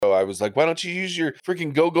I was like, why don't you use your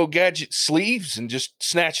freaking Go-Go Gadget sleeves and just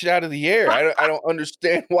snatch it out of the air? I don't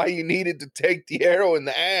understand why you needed to take the arrow in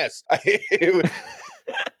the ass.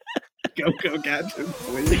 Go-Go Gadget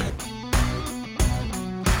sleeve.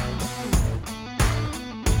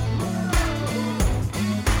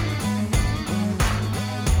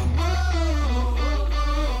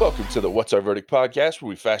 Welcome to the What's Our Verdict podcast, where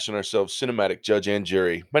we fashion ourselves cinematic judge and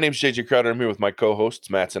jury. My name is JJ Crowder. I'm here with my co-hosts,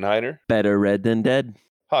 Mattson Heiner. Better red than dead.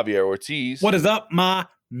 Javier Ortiz. What is up, my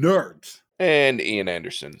nerds? And Ian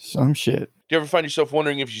Anderson. Some shit. Do you ever find yourself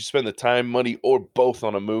wondering if you should spend the time, money, or both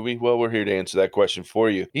on a movie? Well, we're here to answer that question for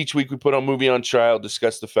you. Each week we put a movie on trial,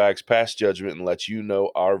 discuss the facts, pass judgment, and let you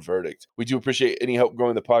know our verdict. We do appreciate any help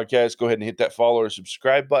growing the podcast. Go ahead and hit that follow or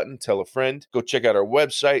subscribe button. Tell a friend. Go check out our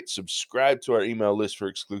website. Subscribe to our email list for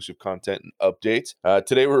exclusive content and updates.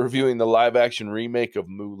 Today we're reviewing the live-action remake of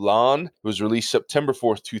Mulan. It was released September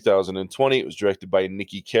 4th, 2020. It was directed by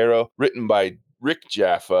Niki Caro, written by Rick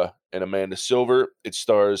Jaffa and Amanda Silver. It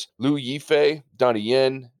stars Liu Yifei, Donnie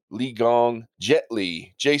Yen, Li Gong, Jet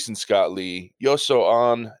Li, Jason Scott Lee,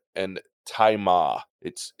 Yoso An, and Tai Ma.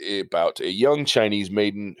 It's about a young Chinese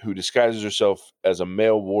maiden who disguises herself as a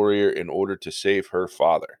male warrior in order to save her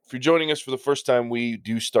father. If you're joining us for the first time, we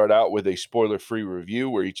do start out with a spoiler-free review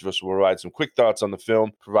where each of us will provide some quick thoughts on the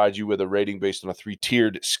film, provide you with a rating based on a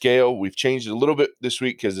 3-tiered scale. We've changed it a little bit this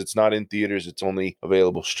week because it's not in theaters. It's only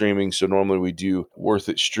available streaming. So normally we do Worth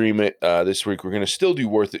It, Stream It. This week we're going to still do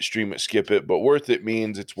Worth It, Stream It, Skip It, but Worth It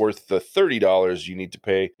means it's worth the $30 you need to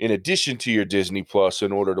pay in addition to your Disney Plus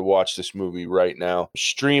in order to watch this movie right now.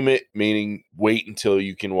 Stream It, meaning wait until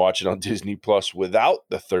you can watch it on Disney Plus without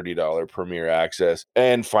the $30 premiere access.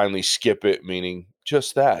 And finally, Skip It, meaning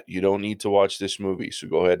just that. You don't need to watch this movie. So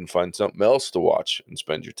go ahead and find something else to watch and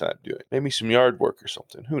spend your time doing. Maybe some yard work or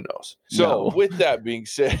something. Who knows? So with that being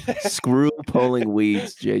said, screw pulling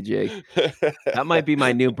weeds, JJ. That might be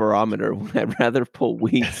my new barometer. I'd rather pull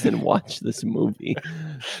weeds than watch this movie.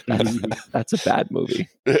 That's a bad movie.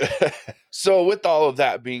 So with all of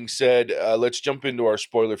that being said, let's jump into our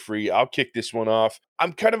spoiler-free. I'll kick this one off.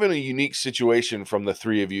 I'm kind of in a unique situation from the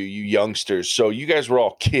three of you youngsters. So you guys were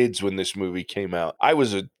all kids when this movie came out. I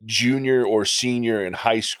was a junior or senior in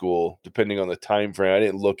high school, depending on the time frame. I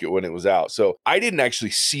didn't look at when it was out. So I didn't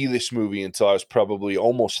actually see this movie until I was probably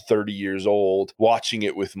almost 30 years old, watching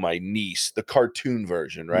it with my niece, the cartoon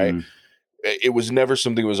version, right? It was never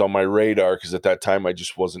something that was on my radar because at that time I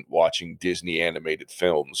just wasn't watching Disney animated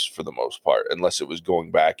films for the most part, unless it was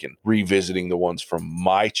going back and revisiting the ones from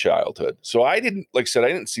my childhood. So I didn't, like I said, I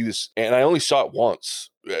didn't see this, and I only saw it once.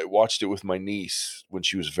 I watched it with my niece when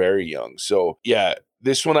she was very young. So yeah,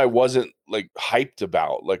 this one I wasn't like hyped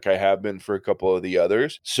about like I have been for a couple of the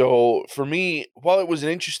others. So for me, while it was an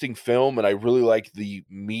interesting film and I really like the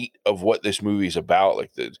meat of what this movie is about,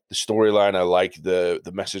 like the storyline, I like the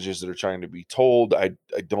messages that are trying to be told. I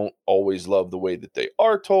don't always love the way that they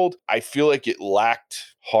are told. I feel like it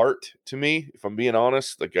lacked heart to me, if I'm being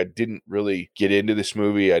honest. Like I didn't really get into this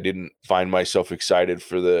movie. I didn't find myself excited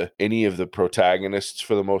for any of the protagonists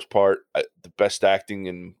for the most part. The best acting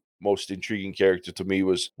and most intriguing character to me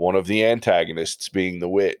was one of the antagonists, being the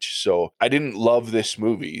witch. So I didn't love this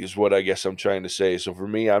movie is what I guess I'm trying to say. So for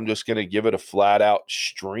me, I'm just going to give it a flat out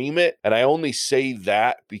stream it. And I only say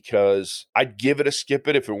that because I'd give it a skip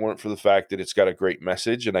it if it weren't for the fact that it's got a great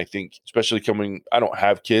message. And I think especially I don't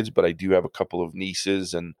have kids, but I do have a couple of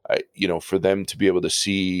nieces, and for them to be able to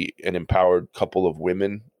see an empowered couple of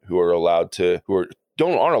women who are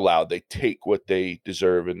aren't allowed, they take what they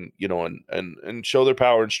deserve and show their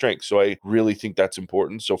power and strength. So I really think that's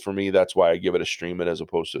important. So for me, that's why I give it a stream it as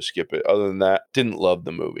opposed to a skip it. Other than that, didn't love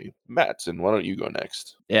the movie. Mattson, why don't you go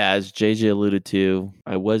next? Yeah, as JJ alluded to,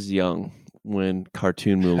 I was young when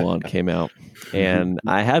cartoon Mulan came out. And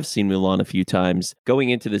I have seen Mulan a few times. Going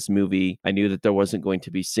into this movie, I knew that there wasn't going to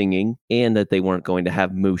be singing and that they weren't going to have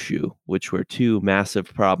Mushu, which were two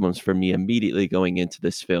massive problems for me immediately going into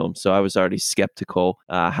this film. So I was already skeptical.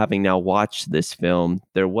 Having now watched this film,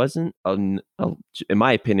 there wasn't, in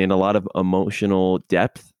my opinion, a lot of emotional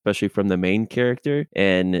depth, especially from the main character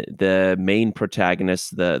and the main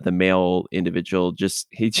protagonist, the male individual.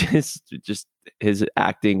 His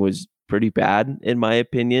acting was pretty bad in my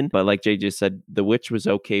opinion, but like JJ said, The Witch was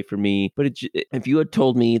okay for me. But if you had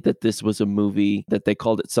told me that this was a movie that they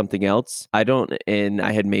called it something else, and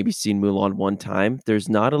I had maybe seen Mulan one time, there's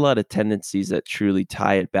not a lot of tendencies that truly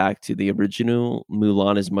tie it back to the original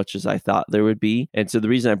Mulan as much as I thought there would be. And so the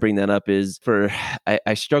reason I bring that up is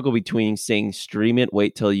I struggle between saying stream it,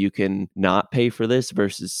 wait till you can not pay for this,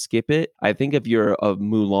 versus skip it. I think if you're a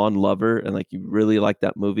Mulan lover and like you really like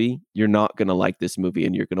that movie, you're not going to like this movie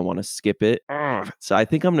and you're going to want to skip it. So I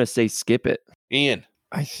think I'm going to say skip it. Ian.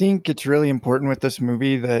 I think it's really important with this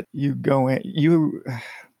movie that you go in,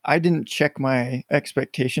 I didn't check my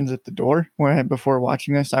expectations at the door before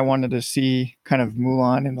watching this. I wanted to see kind of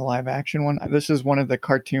Mulan in the live action one. This is one of the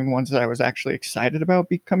cartoon ones that I was actually excited about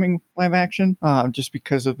becoming live action, just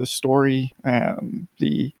because of the story. And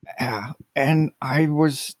I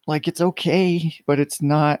was like, it's okay, but it's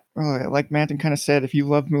not. Like Manton kind of said, if you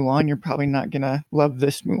love Mulan, you're probably not gonna love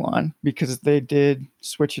this Mulan, because they did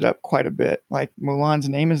switch it up quite a bit. Like, Mulan's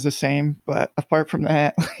name is the same, but apart from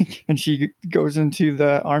that, and she goes into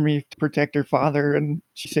the army to protect her father and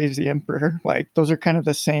she saves the emperor. Like, those are kind of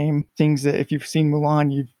the same things that if you've seen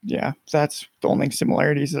Mulan, that's the only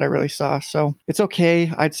similarities that I really saw. So it's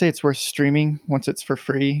okay. I'd say it's worth streaming once it's for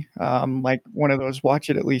free. Like one of those watch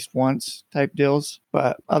it at least once type deals.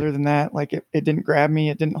 But other than that, like it didn't grab me.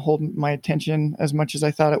 It didn't hold my attention as much as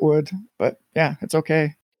I thought it would. But yeah, it's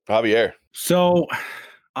okay. Javier. So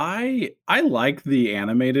I like the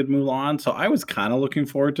animated Mulan, so I was kind of looking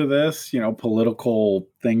forward to this, political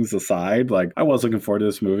things aside. Like, I was looking forward to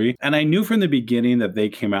this movie. And I knew from the beginning that they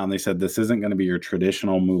came out and they said, this isn't going to be your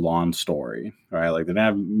traditional Mulan story, right? Like, they didn't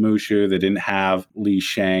have Mushu, they didn't have Li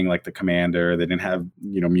Shang, like the commander, they didn't have,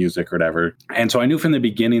 music or whatever. And so I knew from the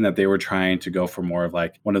beginning that they were trying to go for more of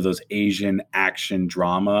like one of those Asian action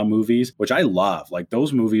drama movies, which I love. Like,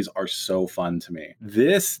 those movies are so fun to me.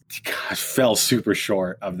 This, fell super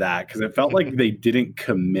short of that, because it felt like they didn't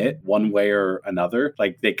commit one way or another.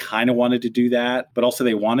 Like, they kind of wanted to do that, but also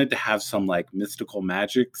they wanted to have some like mystical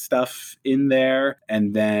magic stuff in there.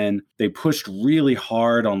 And then they pushed really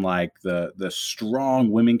hard on like the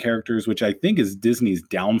strong women characters, which I think is Disney's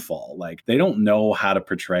downfall. Like, they don't know how to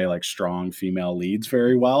portray like strong female leads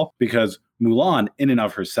very well, because Mulan in and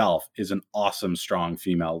of herself is an awesome, strong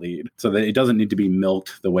female lead. So that it doesn't need to be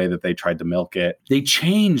milked the way that they tried to milk it. They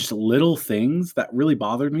changed little things that really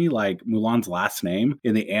bothered me, like Mulan's last name.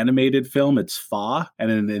 In the animated film, it's Fa.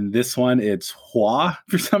 And in this one, it's Hua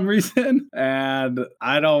for some reason. And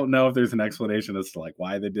I don't know if there's an explanation as to like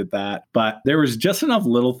why they did that. But there was just enough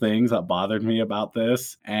little things that bothered me about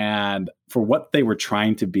this. And for what they were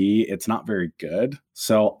trying to be, it's not very good.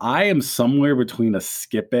 So I am somewhere between a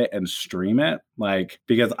skip it and stream it, like,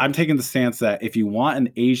 because I'm taking the stance that if you want an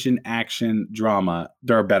Asian action drama,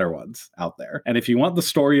 there are better ones out there. And if you want the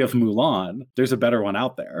story of Mulan, there's a better one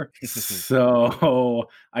out there. So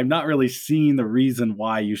I'm not really seeing the reason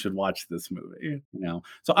why you should watch this movie,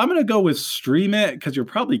 So I'm going to go with stream it, because you're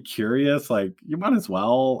probably curious. Like, you might as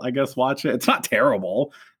well, I guess, watch it. It's not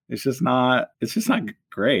terrible. It's just not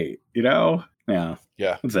great, Yeah.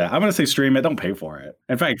 Yeah. What's that? I'm going to say stream it. Don't pay for it.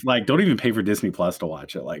 In fact, like, don't even pay for Disney Plus to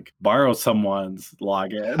watch it. Like, borrow someone's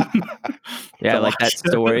login. Yeah, like that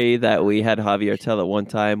story that we had Javier tell at one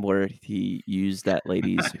time where he used that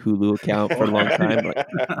lady's Hulu account for a long time. Like,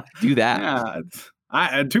 do that.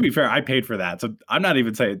 Yeah. To be fair, I paid for that. So I'm not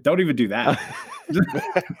even saying, don't even do that.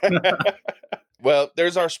 Well,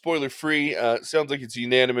 there's our spoiler free. Sounds like it's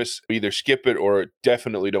unanimous. Either skip it or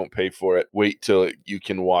definitely don't pay for it. Wait till you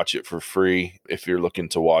can watch it for free if you're looking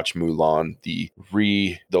to watch Mulan, the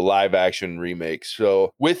live action remake. So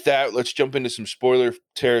with that, let's jump into some spoiler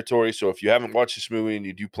territory. So if you haven't watched this movie and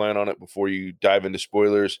you do plan on it before you dive into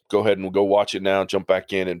spoilers, go ahead and we'll go watch it now. Jump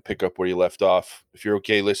back in and pick up where you left off. If you're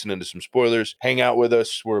okay listening to some spoilers, hang out with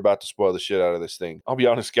us. We're about to spoil the shit out of this thing. I'll be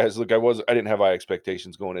honest, guys. Look, I didn't have high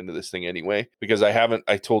expectations going into this thing anyway, because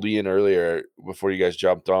I told Ian earlier before you guys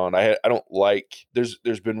jumped on, I don't like, there's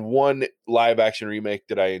been one live action remake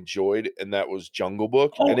that I enjoyed, and that was Jungle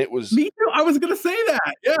Book. And it was, me too. I was going to say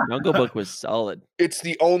that. Yeah. Jungle Book was solid. It's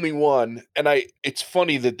the only one. And it's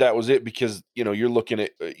funny that was it, because, you're looking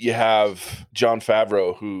at, you have Jon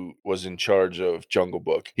Favreau, who was in charge of Jungle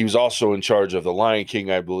Book. He was also in charge of The Lion King,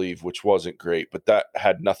 I believe, which wasn't great, but that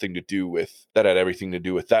had everything to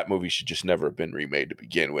do with that movie should just never have been remade to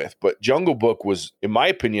begin with. But Jungle Book was, in my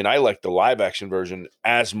opinion, I like the live action version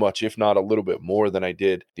as much, if not a little bit more, than I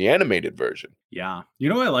did the animated version. Yeah. You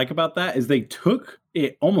know what I like about that is they took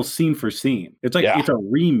it almost scene for scene. It's like it's a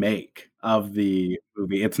remake of the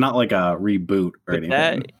movie. It's not like a reboot or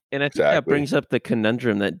anything. And I think that brings up the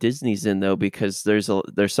conundrum that Disney's in, though, because there's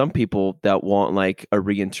some people that want like a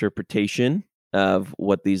reinterpretation of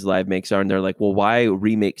what these live makes are, and they're like, well, why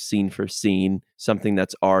remake scene for scene something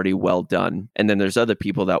that's already well done? And then there's other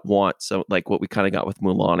people that want, so like what we kind of got with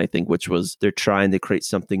Mulan, I think, which was they're trying to create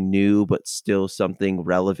something new but still something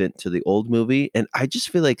relevant to the old movie. And I just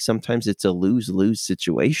feel like sometimes it's a lose-lose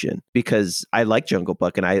situation, because I like Jungle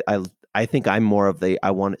Book, and I think I'm more of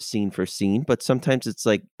I want it scene for scene, but sometimes it's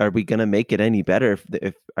like, are we going to make it any better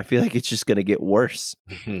if I feel like it's just going to get worse?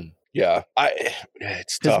 Yeah,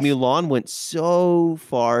 it's Because tough. Mulan went so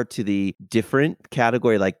far to the different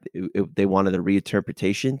category, like they wanted a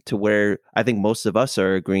reinterpretation, to where I think most of us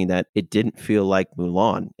are agreeing that it didn't feel like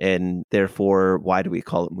Mulan, and therefore, why do we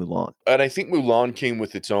call it Mulan? And I think Mulan came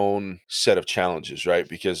with its own set of challenges, right?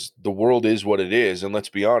 Because the world is what it is. And let's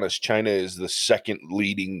be honest, China is the second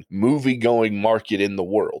leading movie going market in the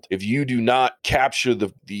world. If you do not capture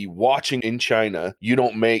the watching in China, you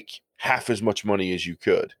don't make half as much money as you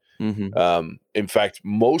could. Mm-hmm. In fact,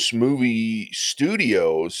 most movie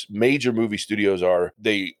studios, major movie studios, are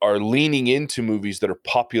leaning into movies that are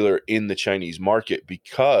popular in the Chinese market,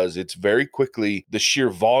 because it's very quickly the sheer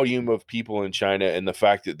volume of people in China and the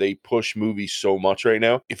fact that they push movies so much right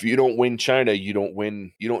now. If you don't win China, you don't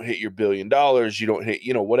hit your $1 billion, you don't hit,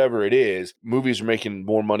 whatever it is. Movies are making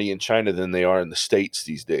more money in China than they are in the States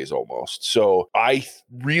these days almost. So I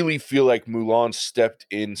really feel like Mulan stepped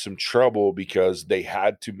in some trouble because they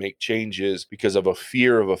had to make changes because of a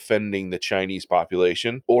fear of offending the Chinese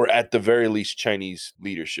population, or at the very least Chinese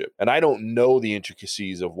leadership. And I don't know the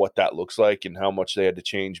intricacies of what that looks like and how much they had to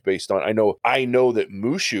change based on. I know that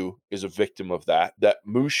Mushu is a victim of that. That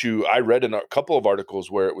Mushu, I read in a couple of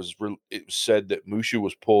articles where it was said that Mushu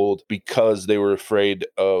was pulled because they were afraid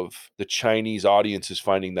of the Chinese audiences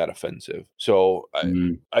finding that offensive. So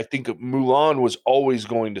I think Mulan was always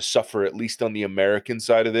going to suffer, at least on the American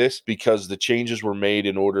side of this, because the changes were made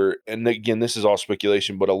in order, and again, this is all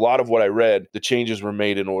speculation, but a lot of what I read, the changes were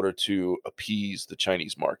made in order to appease the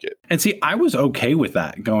Chinese market. And see, I was okay with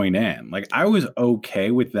that going in. Like, I was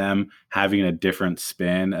okay with them having a different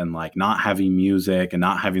spin and like not having music and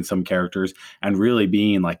not having some characters and really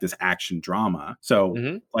being like this action drama.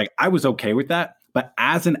 So like, I was okay with that. But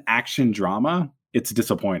as an action drama, it's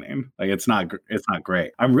disappointing. Like, it's not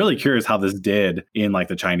great. I'm really curious how this did in like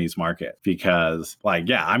the Chinese market, because like,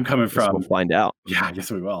 yeah, I'm coming from, we'll find out. Yeah, I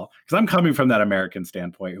guess we will. Because I'm coming from that American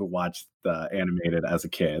standpoint who watched the animated as a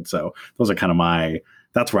kid. So those are kind of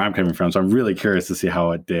that's where I'm coming from. So I'm really curious to see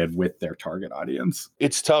how it did with their target audience.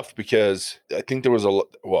 It's tough because I think there was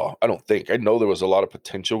I know there was a lot of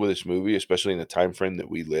potential with this movie, especially in the time frame that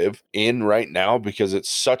we live in right now, because it's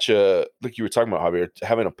such like you were talking about, Javier,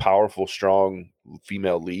 having a powerful, strong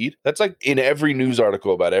female lead. That's like in every news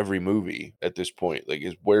article about every movie at this point. Like,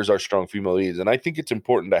 where's our strong female leads? And I think it's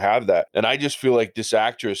important to have that. And I just feel like this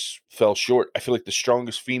actress fell short. I feel like the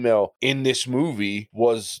strongest female in this movie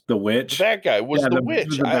was the witch. That guy was the witch.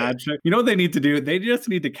 The bad chick. You know what they need to do? They just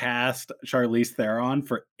need to cast Charlize Theron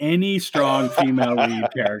for any strong female lead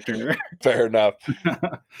character. Fair enough.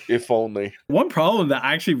 If only. One problem that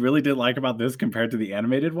I actually really did like about this compared to the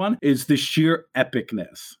animated one is the sheer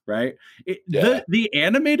epicness, right? The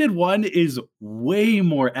animated one is way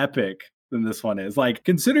more epic than this one is. Like,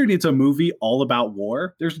 considering it's a movie all about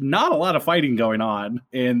war, there's not a lot of fighting going on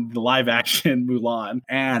in the live action Mulan.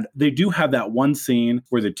 And they do have that one scene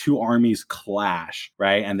where the two armies clash,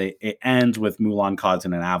 right? And it ends with Mulan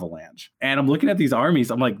causing an avalanche. And I'm looking at these armies,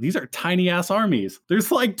 I'm like, these are tiny ass armies. There's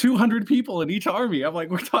like 200 people in each army. I'm like,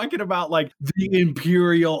 we're talking about like the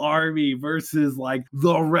Imperial Army versus like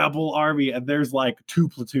the Rebel Army. And there's like 2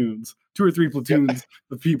 or 3 platoons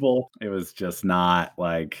of people. It was just not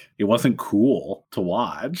like, it wasn't cool to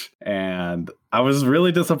watch. And I was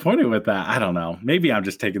really disappointed with that. I don't know. Maybe I'm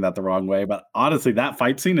just taking that the wrong way, but honestly, that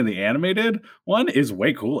fight scene in the animated one is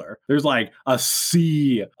way cooler. There's like a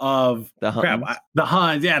sea of the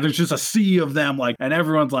Huns. Yeah, there's just a sea of them, like, and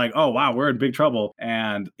everyone's like, oh wow, we're in big trouble.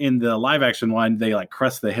 And in the live action one, they like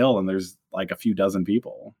crest the hill and there's like a few dozen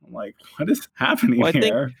people. I'm like, what is happening here? I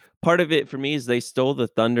think part of it for me is they stole the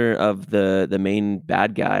thunder of the main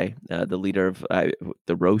bad guy, the leader of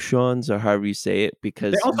the Roshans, or however you say it,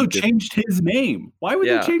 because they also changed his name. Why would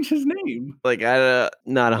they change his name? Like, I'm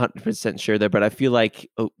not 100% sure there, but I feel like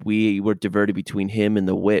we were diverted between him and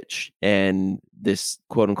the witch, and this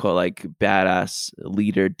quote unquote like badass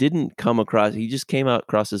leader didn't come across. He just came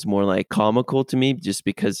across as more like comical to me, just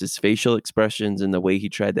because his facial expressions and the way he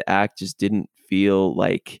tried to act just didn't feel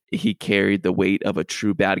like he carried the weight of a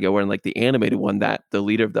true bad guy. Where in like the animated one, that the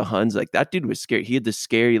leader of the Huns, like that dude was scary. He had the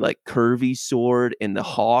scary like curvy sword and the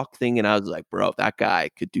hawk thing, and I was like, bro, that guy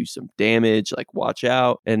could do some damage. Like, watch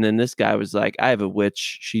out. And then this guy was like, I have a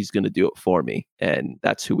witch. She's gonna do it for me, and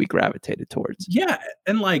that's who we gravitated towards. Yeah,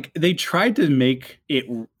 and like they tried to make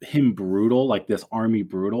him brutal, like this army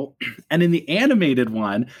brutal. And in the animated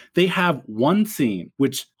one, they have one scene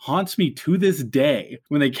which haunts me to this day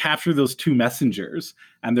when they capture those 2 messengers messengers.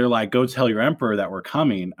 And they're like, go tell your emperor that we're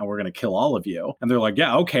coming and we're going to kill all of you. And they're like,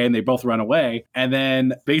 yeah, okay. And they both run away. And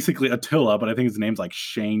then basically Attila, but I think his name's like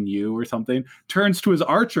Shane Yu or something, turns to his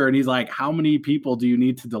archer and he's like, how many people do you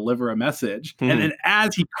need to deliver a message? And then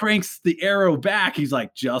as he cranks the arrow back, he's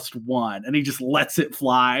like, just one. And he just lets it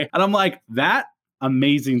fly. And I'm like, that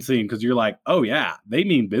amazing scene, because you're like, oh yeah, they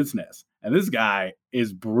mean business. And this guy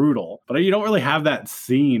is brutal. But you don't really have that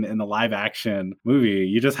scene in the live action movie.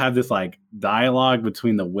 You just have this like dialogue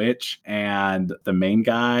between the witch and the main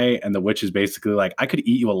guy. And the witch is basically like, I could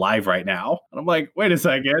eat you alive right now. And I'm like, wait a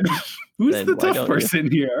second. Who's Then the why tough don't you?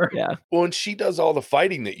 person here? Yeah. Well, and she does all the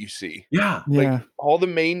fighting that you see. Yeah. Like all the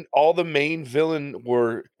main villain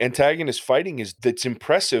or antagonist fighting that's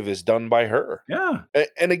impressive is done by her. Yeah.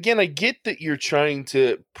 And again, I get that you're trying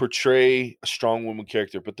to portray a strong woman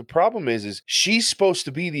character, but the problem is she's supposed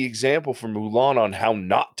to be the example for Mulan on how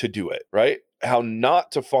not to do it, right? How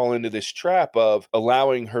not to fall into this trap of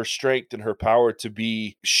allowing her strength and her power to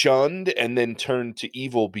be shunned and then turned to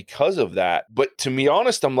evil because of that. But to be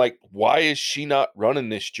honest, I'm like, why is she not running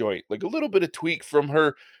this joint? Like a little bit of tweak from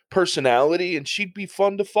her personality and she'd be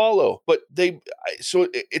fun to follow. But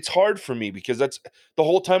it's hard for me because that's the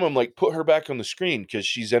whole time I'm like, put her back on the screen because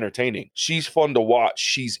she's entertaining. She's fun to watch.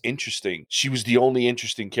 She's interesting. She was the only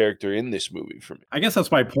interesting character in this movie for me. I guess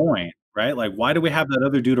that's my point, right? Like, why do we have that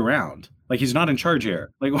other dude around? Like, he's not in charge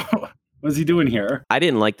here. Like, what's he doing here? I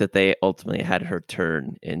didn't like that they ultimately had her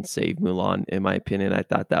turn and save Mulan. In my opinion, I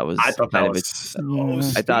thought that was I thought kind that of was so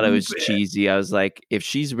I thought it was stupid. cheesy. I was like, if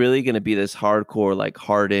she's really going to be this hardcore, like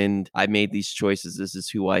hardened, I made these choices, this is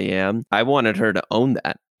who I am. I wanted her to own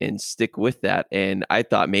that and stick with that. And I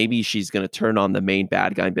thought maybe she's going to turn on the main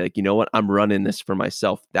bad guy and be like, you know what? I'm running this for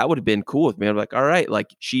myself. That would have been cool with me. I'm like, all right,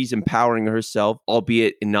 like she's empowering herself,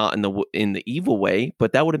 albeit not in the evil way,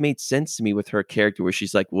 but that would have made sense to me with her character where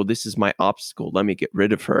she's like, well, this is my obstacle. Let me get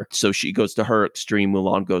rid of her. So she goes to her extreme.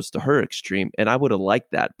 Mulan goes to her extreme. And I would have liked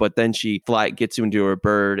that. But then she gets into her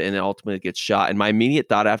bird and then ultimately gets shot. And my immediate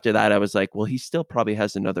thought after that, I was like, well, he still probably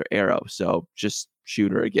has another arrow. So just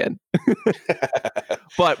shoot her again.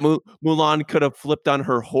 But Mulan could have flipped on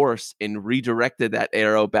her horse and redirected that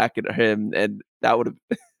arrow back at him, and that would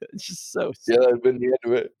have it's just so yeah, that'd been the end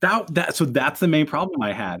of it. So that's the main problem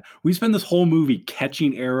I had. We spend this whole movie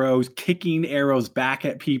catching arrows, kicking arrows back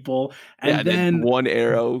at people, and then one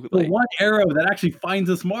arrow. The one arrow that actually finds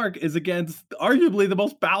its mark is against arguably the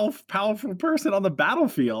most powerful person on the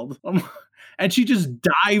battlefield. And she just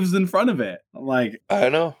dives in front of it. I'm like, I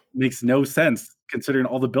know. Makes no sense considering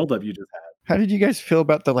all the buildup you just had. How did you guys feel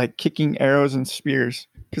about the like kicking arrows and spears?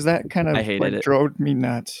 Because that kind of I hated it. drove me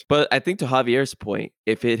nuts. But I think to Javier's point,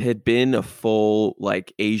 if it had been a full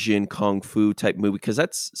like Asian kung fu type movie, because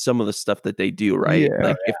that's some of the stuff that they do, right? Yeah.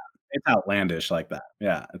 Like It's outlandish like that.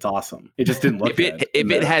 Yeah, it's awesome. It just didn't look good. If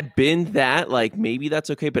it had been that, like maybe that's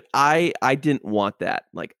okay. But I didn't want that.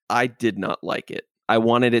 Like I did not like it. I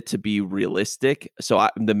wanted it to be realistic. So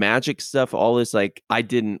the magic stuff, all this, like I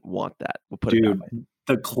didn't want that. We'll put it that way.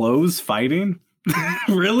 The clothes fighting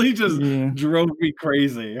really just drove me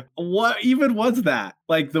crazy. What even was that?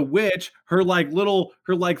 Like the witch, her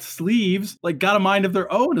sleeves like got a mind of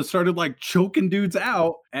their own and started like choking dudes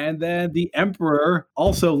out. And then the emperor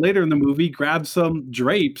also later in the movie grabs some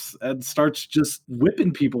drapes and starts just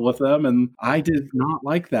whipping people with them. And I did not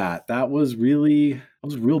like that. That was real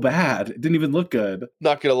bad. It didn't even look good.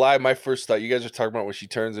 Not gonna lie, my first thought, you guys are talking about when she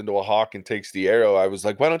turns into a hawk and takes the arrow. I was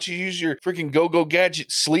like, why don't you use your freaking go-go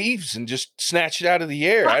gadget sleeves and just snatch it out of the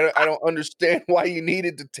air? I don't understand why you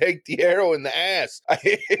needed to take the arrow in the ass.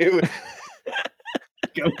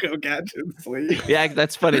 Go-go gadget sleeve. Yeah,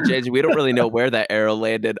 that's funny, James. We don't really know where that arrow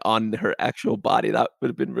landed on her actual body. That would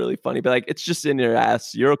have been really funny. But like, it's just in your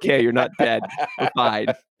ass. You're okay. You're not dead. You're fine.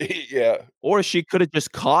 Yeah. Or she could have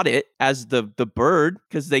just caught it as the bird,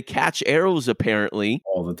 because they catch arrows apparently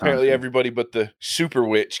all the time. Apparently everybody but the super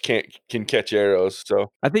witch can catch arrows.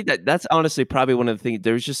 So I think that's honestly probably one of the things.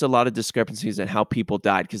 There's just a lot of discrepancies in how people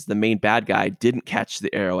died, because the main bad guy didn't catch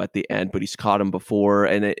the arrow at the end, but he's caught him before.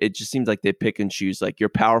 And it just seems like they pick and choose. Like, you're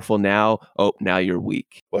powerful now. Oh, now you're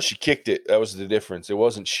weak. Well, she kicked it. That was the difference. It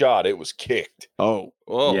wasn't shot. It was kicked. Oh.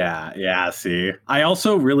 Yeah, see. I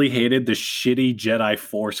also really hated the shitty Jedi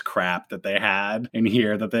Force crap that they had in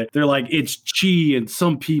here, that they're like, it's chi and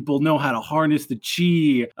some people know how to harness the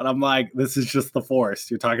chi. And I'm like, this is just the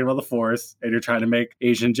Force. You're talking about the Force and you're trying to make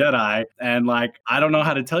Asian Jedi. And like, I don't know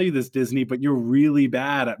how to tell you this, Disney, but you're really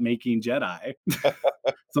bad at making Jedi.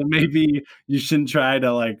 So maybe you shouldn't try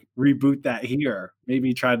to like reboot that here.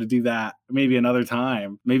 Maybe try to do that maybe another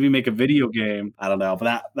time. Maybe make a video game. I don't know,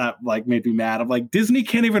 but that like made me mad. I'm like, Disney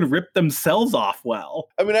can't even rip themselves off well.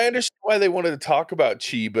 I mean, I understand why they wanted to talk about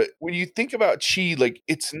chi, but when you think about chi, like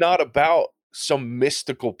it's not about some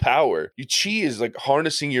mystical power. Chi is like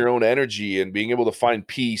harnessing your own energy and being able to find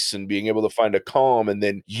peace and being able to find a calm and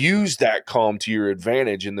then use that calm to your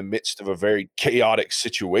advantage in the midst of a very chaotic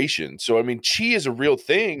situation. So, I mean, chi is a real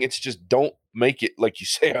thing. It's just don't make it, like you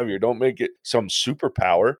say, Javier, don't make it some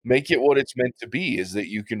superpower. Make it what it's meant to be, is that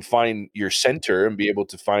you can find your center and be able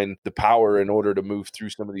to find the power in order to move through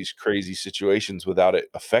some of these crazy situations without it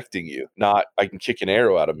affecting you. Not, I can kick an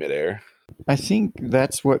arrow out of midair. I think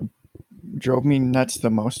that's what drove me nuts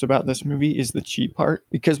the most about this movie is the chi part,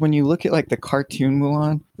 because when you look at like the cartoon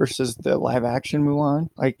Mulan versus the live action Mulan,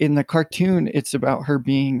 like in the cartoon it's about her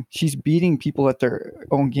she's beating people at their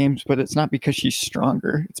own games, but it's not because she's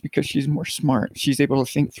stronger, it's because she's more smart. She's able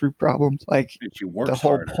to think through problems. Like she works the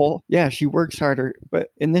whole harder. Yeah, she works harder.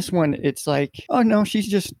 But in this one it's like, oh no, she's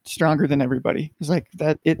just stronger than everybody. It's like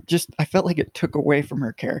that. I felt like it took away from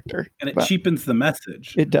her character, and it cheapens the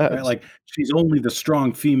message. It does, right? Like she's only the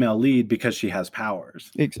strong female lead because she has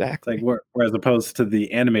powers. Exactly. Like whereas opposed to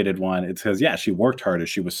the animated one, it says, yeah, she worked harder,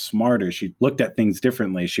 she was smarter, she looked at things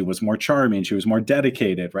differently, she was more charming, she was more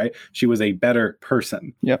dedicated, right? She was a better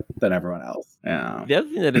person than everyone else. Yeah. The other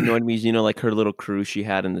thing that annoyed me is, like her little crew she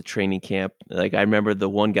had in the training camp. Like I remember the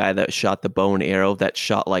one guy that shot the bow and arrow that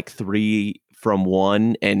shot like 3 from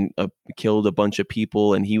 1 and killed a bunch of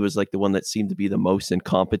people, and he was like the one that seemed to be the most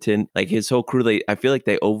incompetent. Like his whole crew, I feel like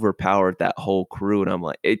they overpowered that whole crew, and I'm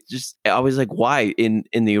like, I was like, why? In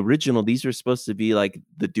the original, these were supposed to be like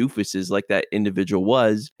the doofuses, like that individual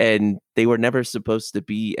was, and they were never supposed to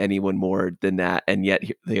be anyone more than that, and yet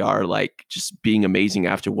they are like just being amazing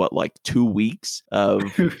after like 2 weeks of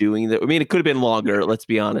doing that. I mean, it could have been longer, let's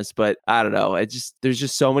be honest, but I don't know. There's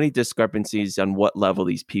just so many discrepancies on what level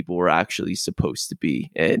these people were actually supposed to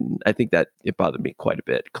be, and I think that it bothered me quite a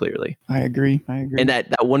bit. Clearly, I agree. And that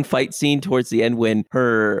one fight scene towards the end when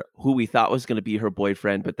who we thought was going to be her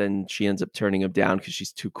boyfriend, but then she ends up turning him down because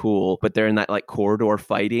she's too cool. But they're in that like corridor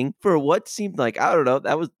fighting for what seemed like, I don't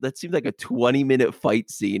know, that seemed like a 20-minute fight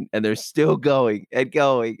scene, and they're still going and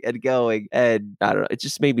going and going, and I don't know. It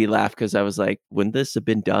just made me laugh because I was like, wouldn't this have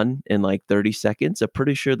been done in like 30 seconds? I'm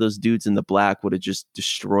pretty sure those dudes in the black would have just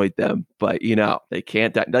destroyed them, but they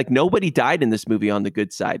can't die. Like nobody died in this movie on the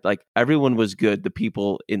good side. Like everyone was good. The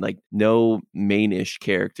people in like no main-ish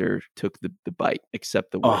character took the bite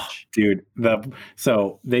except the witch. Dude,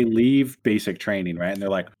 so they leave basic training, right? And they're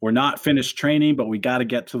like, we're not finished training, but we got to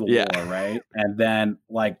get to the war, right? And then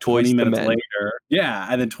like 20 minutes later,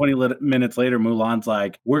 and then 20 minutes later, Mulan's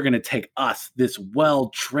like, we're gonna take this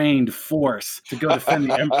well-trained force to go defend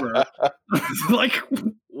the emperor. Like,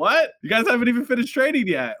 what? You guys haven't even finished training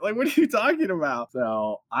yet. Like, what are you talking about?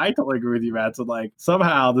 So I totally agree with you, Matt. So like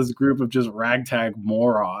somehow this group of just ragtag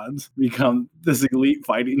morons become this elite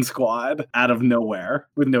fighting squad out of nowhere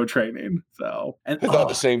with no training. So I thought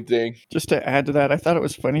the same thing. Just to add to that, I thought it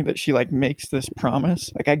was funny that she like makes this promise.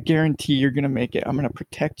 Like, I guarantee you're gonna make it. I'm gonna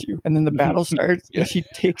protect you. And then the battle starts and she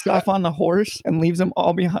takes off on the horse and leaves them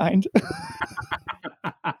all behind.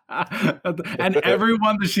 And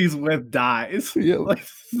everyone that she's with dies.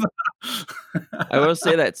 I will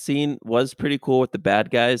say that scene was pretty cool with the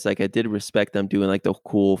bad guys. Like I did respect them doing like the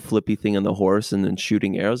cool flippy thing on the horse and then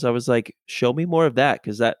shooting arrows. I was like, show me more of that,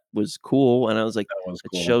 because that was cool. And I was like, cool.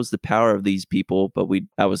 It shows the power of these people. But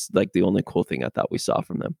that was like the only cool thing I thought we saw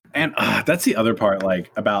from them. And that's the other part,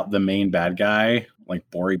 like about the main bad guy, like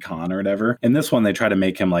Bori Khan or whatever. In this one, they try to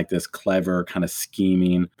make him like this clever kind of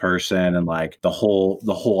scheming person, and like the whole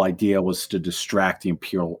idea was to distract the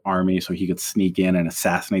Imperial Army so he could sneak in and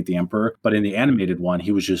assassinate the Emperor. But in the animated one,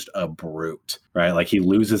 he was just a brute, right? Like he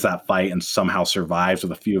loses that fight and somehow survives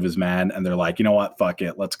with a few of his men, and they're like, you know what, fuck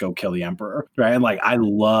it, let's go kill the Emperor, right? And like I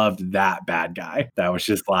loved that bad guy that was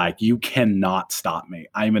just like, you cannot stop me,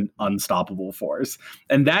 I'm an unstoppable force.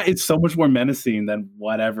 And that is so much more menacing than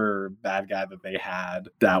whatever bad guy that they had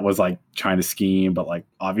that was like trying to scheme but like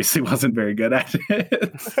obviously wasn't very good at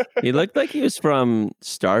it. He looked like he was from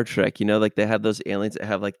Star Trek, like they had those aliens that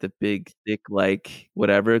have like the big thick like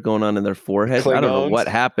whatever going on in their forehead. Klingons. I don't know what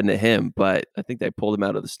happened to him, but I think they pulled him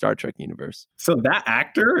out of the Star Trek universe. So that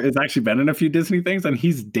actor has actually been in a few Disney things, and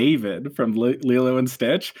he's David from Lilo and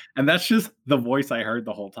Stitch, and that's just the voice I heard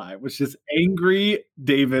the whole time, was just angry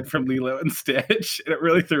David from Lilo and Stitch, and it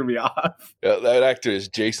really threw me off. Yeah, that actor is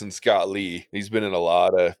Jason Scott Lee. He's been in a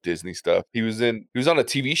lot of Disney stuff. He was on a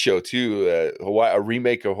TV show too, a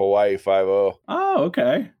remake of Hawaii Five-0. Oh,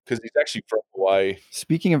 okay. because he's actually from Hawaii.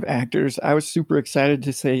 Speaking of actors, I was super excited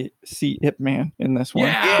to see Ip Man in this one.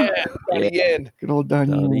 Yeah. Yeah, Donnie Yen. Good old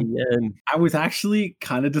Donnie Donnie Yen. Yen. I was actually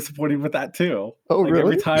kind of disappointed with that too. Oh, Like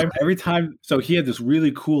really? every time. So he had this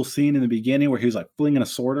really cool scene in the beginning where he was like flinging a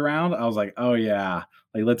sword around. I was like, oh yeah,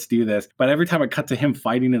 like let's do this. But every time I cut to him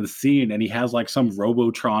fighting in the scene, and he has like some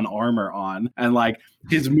Robotron armor on, and like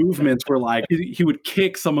his movements were like he would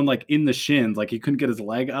kick someone like in the shins, like he couldn't get his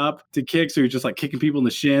leg up to kick, so he was just like kicking people in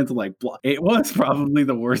the shins and like it was probably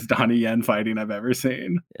the worst Donnie Yen fighting I've ever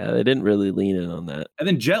seen. Yeah, they didn't really lean in on that. And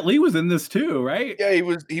then Jet Li was in this too, right? Yeah,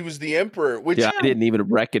 he was the Emperor, which Yeah, I didn't even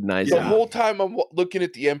recognize the him. whole time I'm looking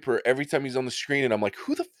at the Emperor every time he's on the screen, and I'm like,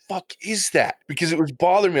 who the fuck is that? Because it was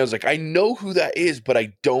bothering me. I was like, I know who that is, but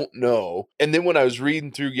I don't know. And then when I was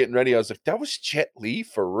reading through, getting ready, I was like, that was Jet Li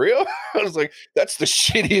for real? I was like, that's the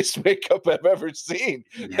shittiest makeup I've ever seen.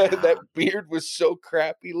 Yeah. That beard was so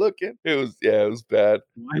crappy looking. It was bad.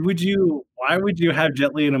 Why would you have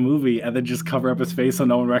Jet Li in a movie and then just cover up his face so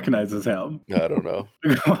no one recognizes him? I don't know.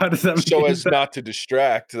 How does that So make as sense? not to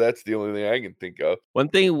distract, that's the only thing I can think of. One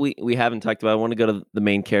thing we haven't talked about, I want to go to the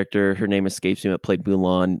main character. Her name escapes me, that played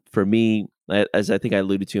Mulan. For me, as I think I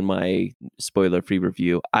alluded to in my spoiler-free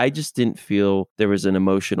review, I just didn't feel there was an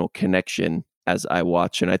emotional connection as I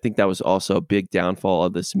watch. And I think that was also a big downfall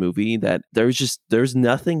of this movie, that there's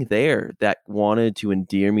nothing there that wanted to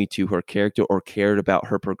endear me to her character or cared about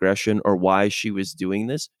her progression or why she was doing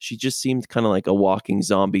this. She just seemed kind of like a walking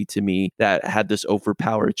zombie to me that had this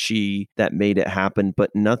overpowered chi that made it happen,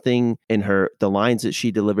 but nothing in the lines that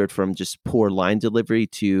she delivered, from just poor line delivery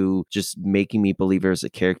to just making me believe her as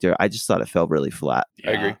a character. I just thought it felt really flat.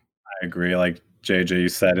 I agree. I agree. Like JJ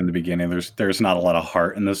said in the beginning, there's not a lot of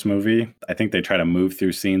heart in this movie. I think they try to move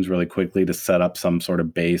through scenes really quickly to set up some sort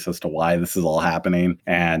of base as to why this is all happening.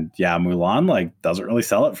 And yeah, Mulan like doesn't really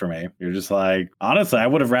sell it for me. You're just like, honestly, I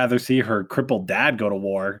would have rather see her crippled dad go to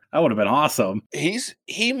war. That would have been awesome.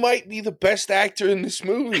 He might be the best actor in this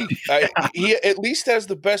movie. He at least has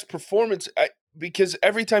the best performance. Because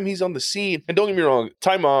every time he's on the scene, and don't get me wrong,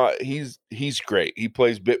 Taima, he's great. He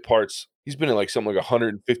plays bit parts. He's been in like something like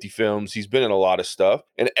 150 films. He's been in a lot of stuff,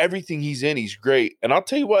 and everything he's in, he's great. And I'll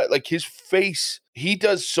tell you what, like his face, he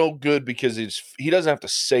does so good because he doesn't have to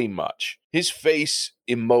say much. His face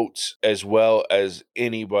emotes as well as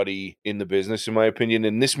anybody in the business, in my opinion.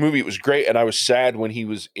 In this movie, it was great, and I was sad when he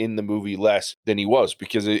was in the movie less than he was,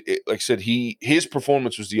 because like I said, his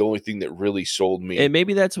performance was the only thing that really sold me. And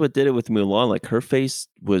maybe that's what did it with Mulan. Like her face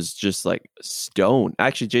was just like stone.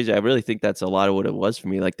 Actually, JJ, I really think that's a lot of what it was for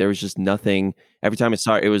me. Like there was just nothing. Every time I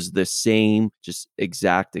saw it, it was the same, just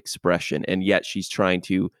exact expression, and yet she's trying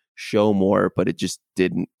to show more, but it just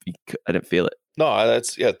didn't. I didn't feel it. No,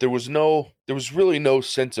 there was really no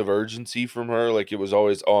sense of urgency from her. Like it was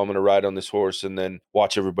always, oh, I'm going to ride on this horse and then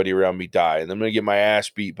watch everybody around me die. And I'm going to get my ass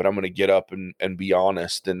beat, but I'm going to get up and be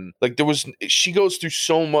honest. And like she goes through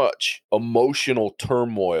so much emotional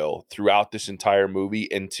turmoil throughout this entire movie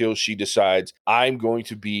until she decides, I'm going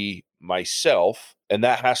to be myself, and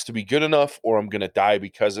that has to be good enough or I'm going to die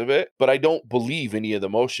because of it. But I don't believe any of the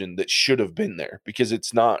emotion that should have been there because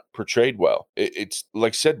it's not portrayed well. It's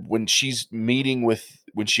like I said, when she has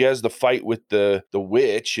the fight with the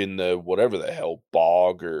witch in the whatever the hell,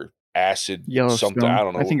 bog or acid something, I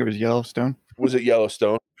don't know. I think it was Yellowstone. Was it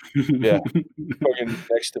Yellowstone? Yeah. Fucking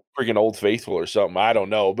next to freaking Old Faithful or something. I don't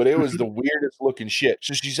know. But it was the weirdest looking shit.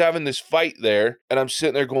 So she's having this fight there, and I'm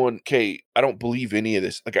sitting there going, okay, I don't believe any of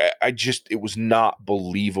this. Like it was not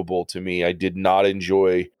believable to me. I did not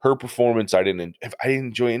enjoy her performance. I didn't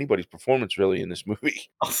enjoy anybody's performance really in this movie.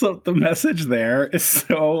 Also, the message there is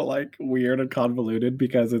so like weird and convoluted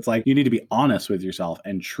because it's like you need to be honest with yourself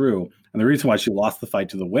and true. And the reason why she lost the fight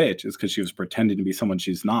to the witch is because she was pretending to be someone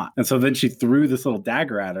she's not. And so then she threw this little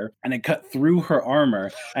dagger at her, and it cut through her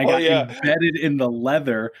armor and got embedded in the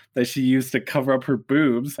leather that she used to cover up her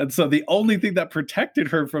boobs. And so the only thing that protected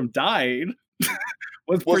her from dying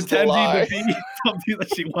was pretending to be something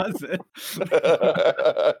that she wasn't.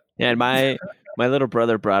 And my little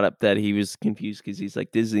brother brought up that he was confused because he's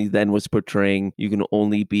like, Disney then was portraying you can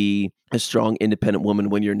only be a strong, independent woman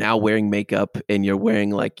when you're now wearing makeup and you're wearing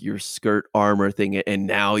like your skirt armor thing, and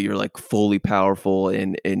now you're like fully powerful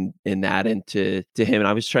in that. And to him, and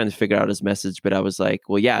I was trying to figure out his message, but I was like,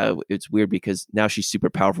 well, yeah, it's weird because now she's super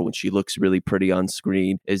powerful when she looks really pretty on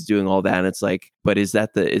screen, is doing all that, and it's like, but is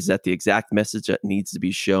that the exact message that needs to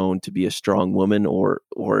be shown to be a strong woman, or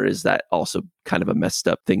is that also kind of a messed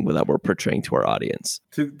up thing that we're portraying to our audience?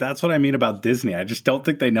 That's what I mean about Disney. I just don't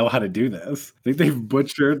think they know how to do this. I think they've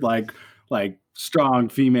butchered like strong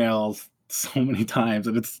females so many times,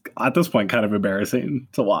 and it's at this point kind of embarrassing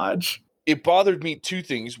to watch. it bothered me two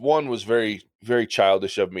things. One was very, very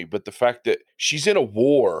childish of me, but the fact that she's in a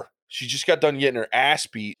war. She just got done getting her ass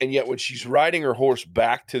beat, and yet when she's riding her horse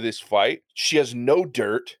back to this fight, she has no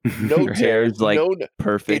dirt, no Her hair tears, is like no.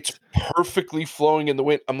 perfect. It's perfectly flowing in the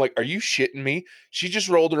wind. I'm like, are you shitting me? She just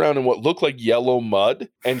rolled around in what looked like yellow mud,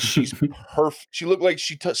 and she's perfect. She looked like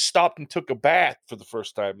she stopped and took a bath for the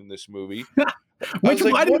first time in this movie. Why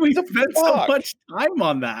did we spend so much time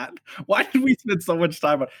on that? Why did we spend so much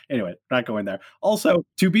time on? Anyway, not going there. Also,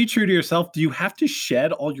 to be true to yourself, do you have to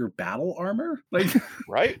shed all your battle armor? Like,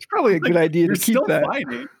 right? It's probably a good idea to keep that.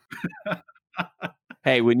 Fighting.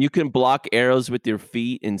 Hey, when you can block arrows with your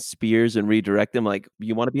feet and spears and redirect them, like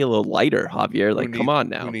you want to be a little lighter, Javier. Like, come on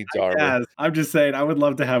now. Who needs armor? Yes, I'm just saying, I would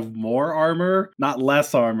love to have more armor, not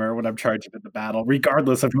less armor when I'm charging into battle,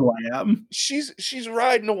 regardless of who I am. She's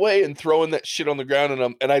riding away and throwing that shit on the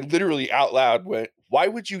ground, and I literally out loud went, "Why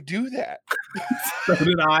would you do that?" So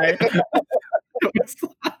did I.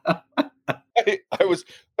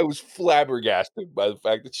 I was flabbergasted by the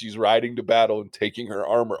fact that she's riding to battle and taking her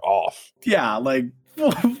armor off. Yeah, like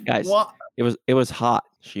guys, what? It was hot.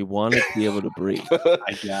 She wanted to be able to breathe.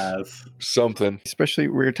 I guess something. Especially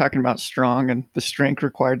we were talking about strong and the strength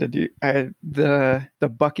required to do the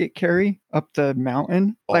bucket carry up the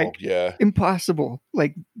mountain. Like, yeah, impossible.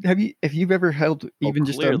 Like, if you've ever held even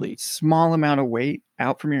just a small amount of weight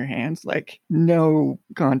out from your hands, like no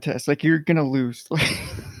contest. Like you're gonna lose.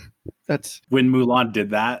 That's when Mulan did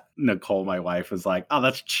that. Nicole, my wife, was like, "Oh,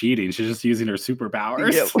 that's cheating. She's just using her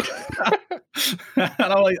superpowers." Yep.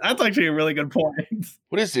 And I'm like, "That's actually a really good point."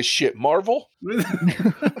 What is this shit, Marvel?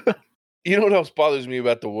 You know what else bothers me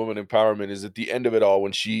about the woman empowerment is at the end of it all,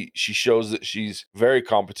 when she shows that she's very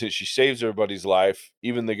competent, she saves everybody's life,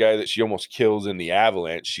 even the guy that she almost kills in the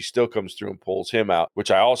avalanche, she still comes through and pulls him out,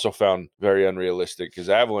 which I also found very unrealistic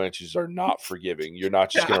because avalanches are not forgiving. You're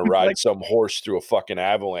not just going to ride some horse through a fucking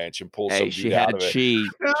avalanche and pull some dude out of it.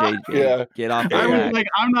 Yeah, get off. I was like,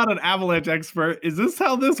 I'm not an avalanche expert. Is this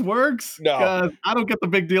how this works? No, because I don't get the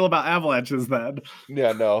big deal about avalanches. Then,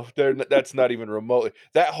 yeah, no, that's not even remotely.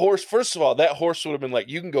 That horse, first of all, that horse would have been like,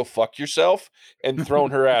 you can go fuck yourself, and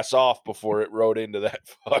thrown her ass off before it rode into that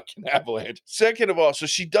fucking avalanche. Second of all, so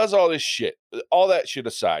she does all this shit, all that shit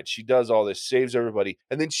aside, she does all this, saves everybody,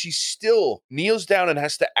 and then she still kneels down and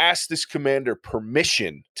has to ask this commander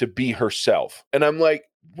permission to be herself. And I'm like,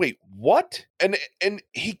 wait, what? And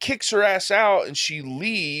he kicks her ass out and she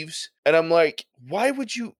leaves. And I'm like, why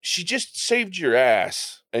would you? She just saved your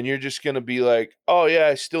ass. And you're just going to be like, oh, yeah,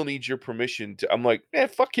 I still need your permission to. I'm like, man,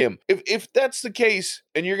 fuck him. If that's the case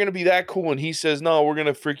and you're going to be that cool and he says, no, we're going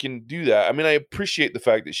to freaking do that. I mean, I appreciate the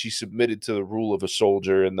fact that she submitted to the rule of a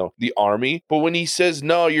soldier in the army. But when he says,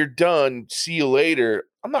 no, you're done, see you later,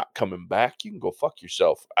 I'm not coming back. You can go fuck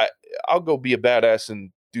yourself. I'll go be a badass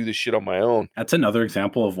and do this shit on my own. That's another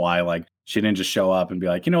example of why, like, she didn't just show up and be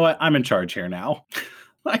like, you know what, I'm in charge here now.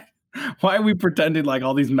 Like, why are we pretending like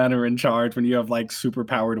all these men are in charge when you have like super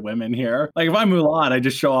powered women here? Like, if I'm Mulan, I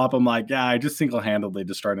just show up, I'm like, yeah, I just single-handedly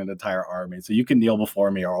destroyed an entire army, so you can kneel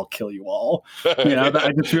before me or I'll kill you all. You know,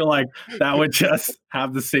 I just feel like that would just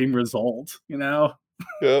have the same result, you know?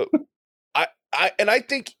 Yep. I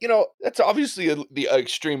think, you know, that's obviously the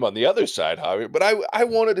extreme on the other side, Javier, but I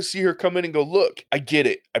wanted to see her come in and go, look, I get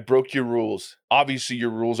it. I broke your rules. Obviously,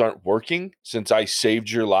 your rules aren't working since I saved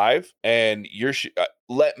your life, and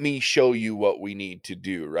let me show you what we need to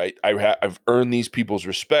do, right? I've earned these people's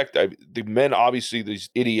respect. The men, obviously, these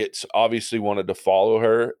idiots, obviously wanted to follow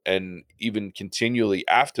her, and even continually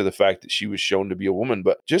after the fact that she was shown to be a woman.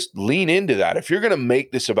 But just lean into that. If you're going to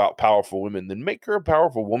make this about powerful women, then make her a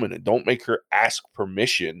powerful woman, and don't make her ask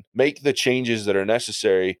permission. Make the changes that are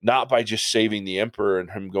necessary, not by just saving the emperor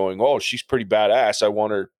and him going, oh, she's pretty badass, I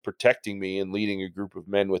want her protecting me and leading a group of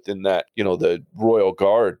men within that, you know, the royal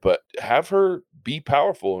guard, but have her be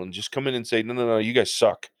powerful and just come in and say, no, you guys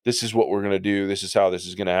suck. This is what we're going to do. This is how this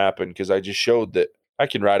is going to happen. Because I just showed that I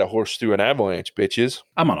can ride a horse through an avalanche, bitches.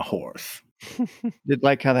 I'm on a horse. Did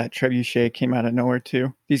like how that trebuchet came out of nowhere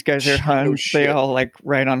too. These guys are Huns. They all like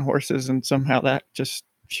ride on horses, and somehow that just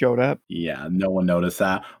showed up. Yeah, no one noticed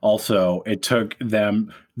that. Also, it took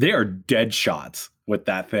them, they are dead shots with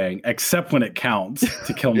that thing, except when it counts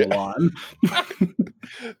to kill Mulan.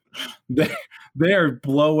 They are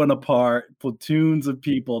blowing apart platoons of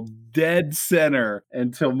people dead center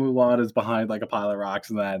until Mulan is behind like a pile of rocks,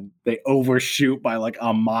 and then they overshoot by like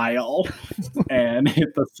a mile and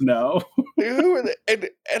hit the snow. Who are they?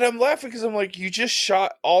 And I'm laughing because I'm like, you just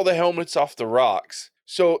shot all the helmets off the rocks.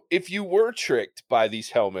 So if you were tricked by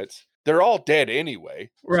these helmets, they're all dead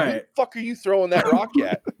anyway. Right. So who the fuck are you throwing that rock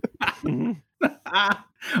at?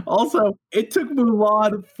 Also, it took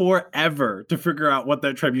Mulan forever to figure out what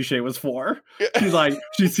that trebuchet was for. She's like,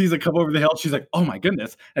 she sees it come over the hill. She's like, oh my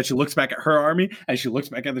goodness. And she looks back at her army, and she looks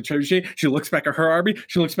back at the trebuchet. She looks back at her army.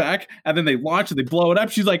 She looks back, and then they launch and they blow it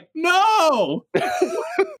up. She's like, no!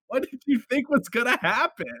 What did you think was going to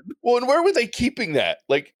happen? Well, and where were they keeping that?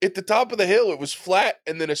 Like, at the top of the hill, it was flat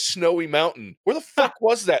and then a snowy mountain. Where the fuck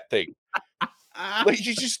was that thing? Like,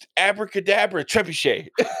 you just abracadabra trebuchet.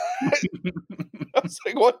 I was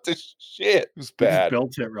like, what the shit? It was They just bad.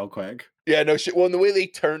 built it real quick. Yeah, no shit. Well, and the way they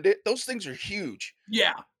turned it, those things are huge.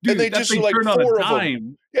 Yeah. And they that just thing like turned on a 4 of them.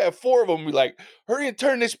 dime. Yeah, 4 of them. Be like, hurry and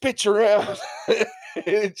turn this bitch around. And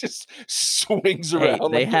it just swings Hey,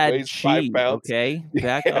 around. they like it had weighs 5 chi, pounds. okay?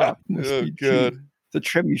 Back Yeah. up. Must Oh, be God. chi. The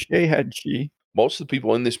trebuchet had chi. Most of the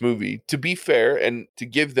people in this movie, to be fair and to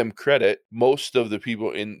give them credit, most of the people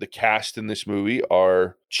in the cast in this movie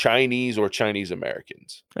are Chinese or Chinese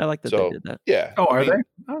Americans. I like that So, they did that. Yeah. Oh, I are mean,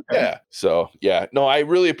 they? Okay. Yeah. So, yeah. No, I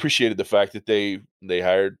really appreciated the fact that they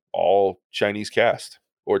hired all Chinese cast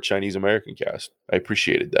or Chinese American cast. I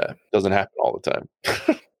appreciated that. Doesn't happen all the time,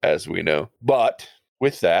 as we know. But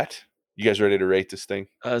with that, you guys ready to rate this thing?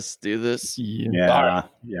 Let's do this. Yeah. Yeah.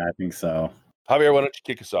 Yeah, I think so. Javier, why don't you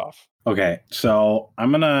kick us off? Okay, so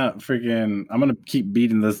I'm gonna keep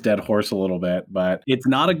beating this dead horse a little bit, but it's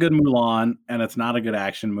not a good Mulan and it's not a good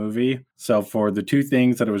action movie. So for the two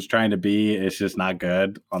things that it was trying to be, it's just not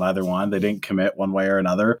good on either one. They didn't commit one way or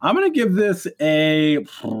another. I'm gonna give this like a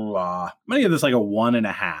 1.5,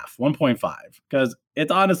 1.5, because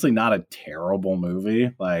it's honestly not a terrible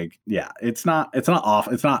movie. Like, yeah, it's not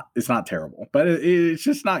off. It's not terrible, but it's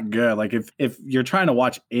just not good. Like if you're trying to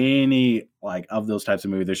watch any like of those types of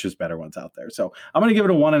movies, there's just better ones out there. So I'm gonna give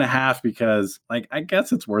it a 1.5 because like I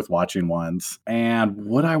guess it's worth watching once. And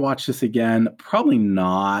would I watch this again? Probably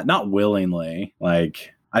not willingly.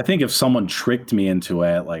 Like I think if someone tricked me into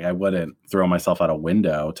it, like I wouldn't throw myself out a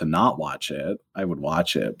window to not watch it. I would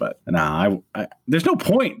watch it, but no, I there's no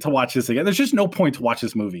point to watch this again. There's just no point to watch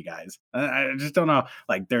this movie, guys. I just don't know.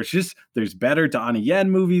 Like there's better Donnie Yen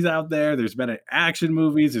movies out there. There's better action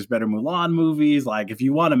movies. There's better Mulan movies. Like if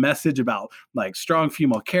you want a message about like strong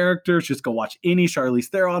female characters, just go watch any Charlize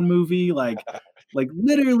Theron movie. Like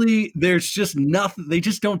literally, there's just nothing. They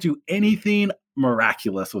just don't do anything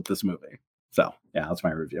miraculous with this movie. So yeah, that's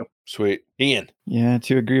my review. Sweet. Ian. Yeah,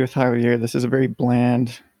 to agree with Javier, this is a very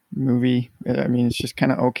bland movie. I mean, it's just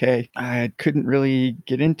kind of okay. I couldn't really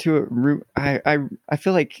get into it. I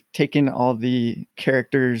feel like taking all the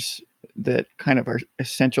characters that kind of are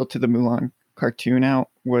essential to the Mulan cartoon out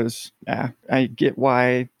was, I get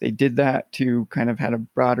why they did that to kind of had a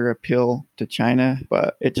broader appeal to China,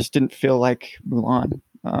 but it just didn't feel like Mulan.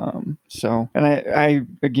 And I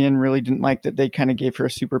again really didn't like that they kind of gave her a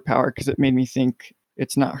superpower, because it made me think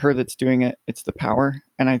it's not her that's doing it, it's the power.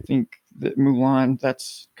 And I think that Mulan,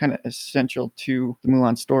 that's kind of essential to the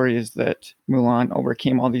Mulan story, is that Mulan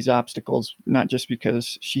overcame all these obstacles, not just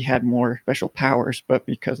because she had more special powers, but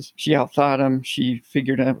because she outthought them. She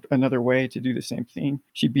figured out another way to do the same thing.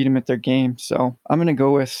 She beat them at their game. So I'll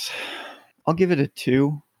give it a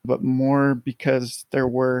 2. But more because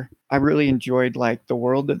I really enjoyed like the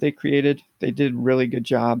world that they created. They did a really good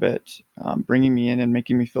job at bringing me in and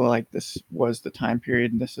making me feel like this was the time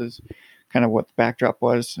period and this is kind of what the backdrop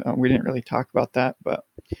was. We didn't really talk about that, but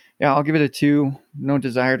yeah, I'll give it a 2. No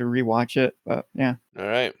desire to rewatch it, but yeah. All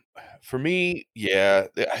right. For me, yeah,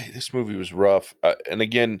 this movie was rough. And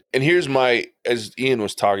here's as Ian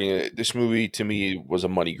was talking, this movie to me was a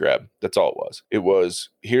money grab. That's all it was. It was,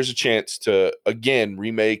 here's a chance to, again,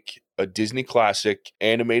 remake a Disney classic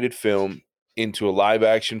animated film into a live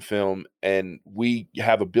action film, and we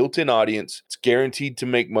have a built-in audience. It's guaranteed to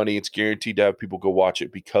make money. It's guaranteed to have people go watch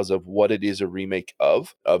it because of what it is a remake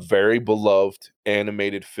of. A very beloved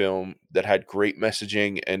animated film that had great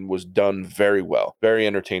messaging and was done very well. Very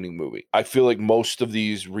entertaining movie. I feel like most of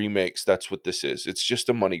these remakes, that's what this is. It's just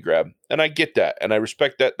a money grab. And I get that. And I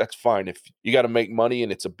respect that. That's fine. If you got to make money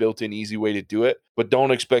and it's a built-in easy way to do it, but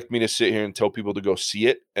don't expect me to sit here and tell people to go see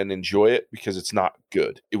it and enjoy it, because it's not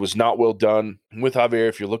good. It was not well done. With Javier,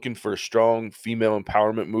 if you're looking for strong female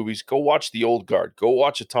empowerment movies, go watch The Old Guard. Go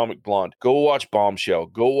watch Atomic Blonde. Go watch Bombshell.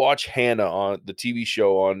 Go watch Hannah on the TV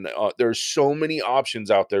show. There's so many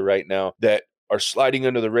options out there right now that are sliding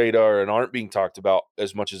under the radar and aren't being talked about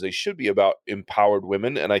as much as they should be about empowered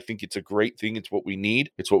women. And I think it's a great thing. It's what we need.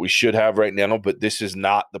 It's what we should have right now. But this is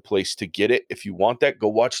not the place to get it. If you want that, go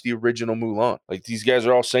watch the original Mulan. Like these guys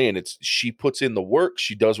are all saying, she puts in the work,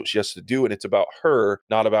 she does what she has to do, and it's about her,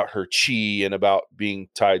 not about her chi and about being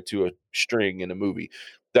tied to a string in a movie.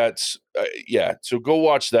 That's so go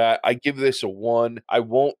watch that. I give this a 1. I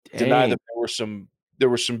won't deny that there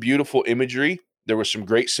was some beautiful imagery. There was some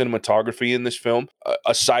great cinematography in this film,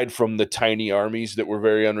 aside from the tiny armies that were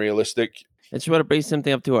very unrealistic. I just want to bring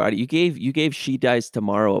something up to our audience. You gave She Dies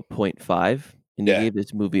Tomorrow a 0.5, and you gave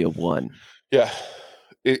this movie a 1. Yeah,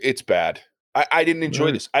 it's bad. I didn't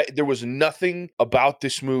enjoy this. There was nothing about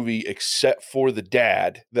this movie except for the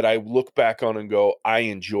dad that I look back on and go, I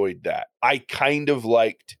enjoyed that. I kind of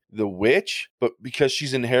liked the witch, but because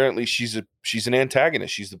she's an antagonist, she's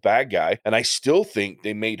the bad guy, and I still think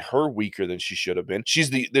they made her weaker than she should have been. She's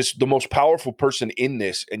the most powerful person in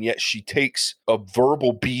this, and yet she takes a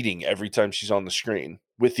verbal beating every time she's on the screen,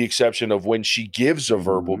 with the exception of when she gives a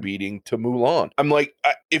verbal beating to Mulan. I'm like,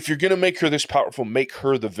 if you're gonna make her this powerful, make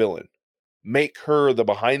her the villain. Make her the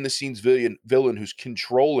behind-the-scenes villain who's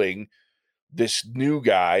controlling this new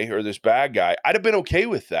guy or this bad guy. I'd have been okay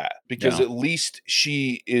with that because at least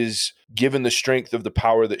she is given the strength of the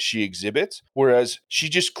power that she exhibits. Whereas she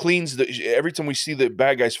just cleans every time we see the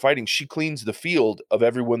bad guys fighting, she cleans the field of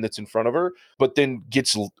everyone that's in front of her, but then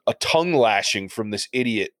gets a tongue lashing from this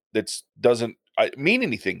idiot that doesn't mean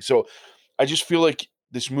anything. So I just feel like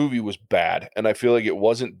this movie was bad, and I feel like it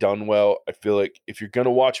wasn't done well. I feel like if you're going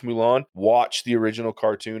to watch Mulan, watch the original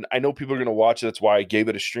cartoon. I know people are going to watch it. That's why I gave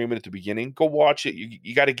it a stream at the beginning. Go watch it.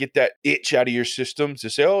 You got to get that itch out of your system to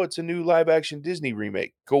say, oh, it's a new live-action Disney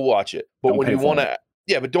remake. Go watch it. But when you want to...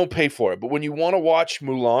 Yeah, but don't pay for it. But when you want to watch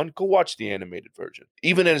Mulan, go watch the animated version.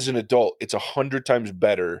 Even as an adult, it's 100 times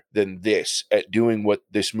better than this at doing what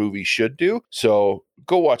this movie should do. So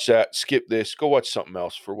go watch that. Skip this. Go watch something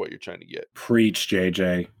else for what you're trying to get. Preach,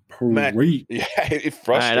 JJ. Preach. Yeah, it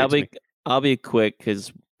frustrates me. I'll be quick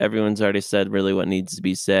because everyone's already said really what needs to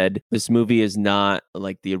be said. This movie is not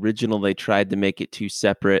like the original. They tried to make it too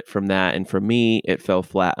separate from that. And for me, it fell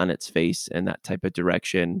flat on its face in that type of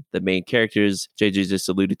direction. The main characters, JJ just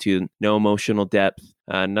alluded to, no emotional depth.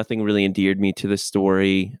 Nothing really endeared me to the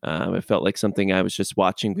story. It felt like something I was just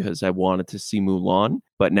watching because I wanted to see Mulan.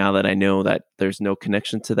 But now that I know that there's no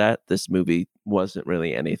connection to that, this movie wasn't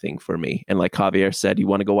really anything for me. And like Javier said, you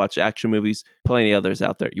want to go watch action movies, plenty of others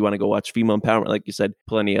out there. You want to go watch female empowerment, like you said,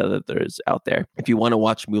 plenty of others out there. If you want to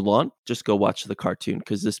watch Mulan, just go watch the cartoon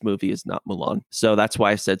because this movie is not Mulan. So that's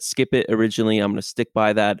why I said skip it originally. I'm going to stick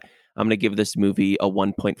by that. I'm going to give this movie a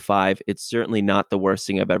 1.5. It's certainly not the worst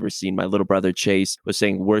thing I've ever seen. My little brother Chase was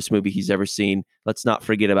saying worst movie he's ever seen. Let's not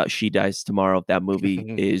forget about She Dies Tomorrow. That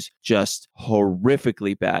movie is just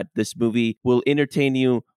horrifically bad. This movie will entertain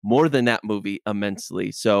you more than that movie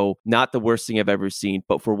immensely. So not the worst thing I've ever seen,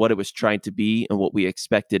 but for what it was trying to be and what we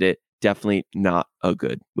expected it, definitely not a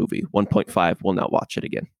good movie. 1.5, will not watch it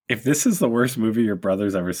again. If this is the worst movie your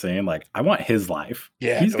brother's ever seen, like I want his life.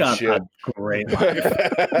 Yeah, he's got a great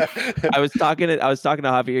life. I was talking to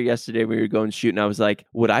Javier yesterday when we were going shoot, and I was like,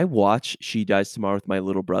 would I watch She Dies Tomorrow with my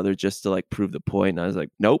little brother just to like prove the point? And I was like,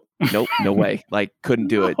 nope, no way. Like couldn't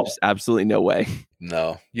do it. Just absolutely no way.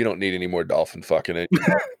 No, you don't need any more dolphin fucking it.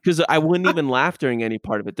 Because I wouldn't even laugh during any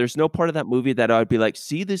part of it. There's no part of that movie that I'd be like,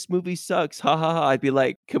 see, this movie sucks. Ha ha ha. I'd be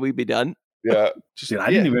like, can we be done? Yeah. Dude, I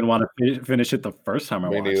didn't even want to finish it the first time I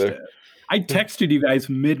watched it. I texted you guys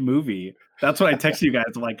mid-movie. That's what I texted you guys.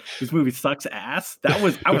 I'm like, this movie sucks ass. I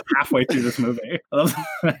was halfway through this movie.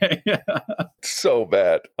 So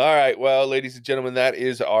bad. All right. Well, ladies and gentlemen, that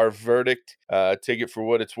is our verdict. Take it for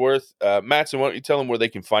what it's worth. Mattson, why don't you tell them where they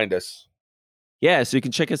can find us? Yeah, so you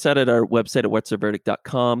can check us out at our website at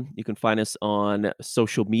whatsourverdict.com. You can find us on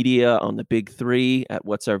social media on the big three at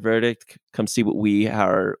What's Our Verdict. Come see what we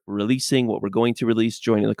are releasing, what we're going to release,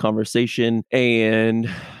 join in the conversation. And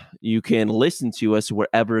you can listen to us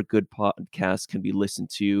wherever good podcasts can be listened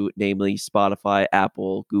to, namely Spotify,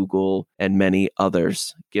 Apple, Google, and many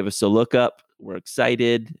others. Give us a look up. We're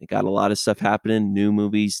excited. We got a lot of stuff happening, new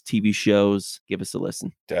movies, TV shows. Give us a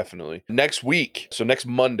listen. Definitely. Next week, so next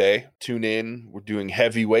Monday, tune in. We're doing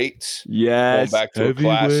Heavyweights. Yes. Going back to a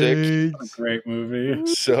classic. A great movie.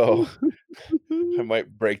 So I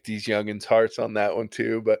might break these youngins' hearts on that one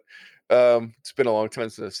too. But It's been a long time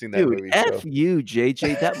since I've seen that Dude, movie. F So. you,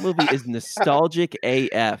 JJ. That movie is nostalgic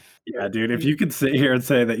AF. Yeah, dude. If you could sit here and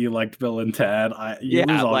say that you liked Bill and Ted, you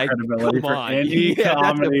lose all credibility come for on. any Yeah,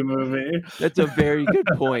 comedy movie. That's a very good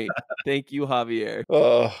point. Thank you, Javier.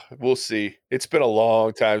 We'll see. It's been a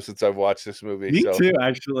long time since I've watched this movie. Me so. too,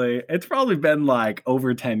 actually. It's probably been like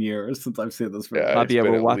over 10 years since I've seen this movie. Yeah, it's Javier,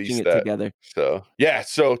 been we're at watching least it that. together. So yeah,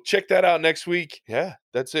 so check that out next week. Yeah,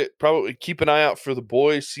 that's it. Probably keep an eye out for The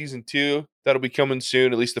Boys season 2. That'll be coming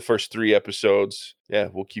soon. At least the first 3 episodes. Yeah,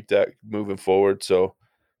 we'll keep that moving forward. So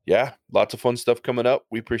yeah, lots of fun stuff coming up.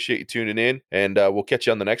 We appreciate you tuning in, and we'll catch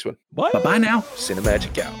you on the next one. Bye-bye now.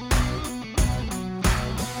 Cinemagic out.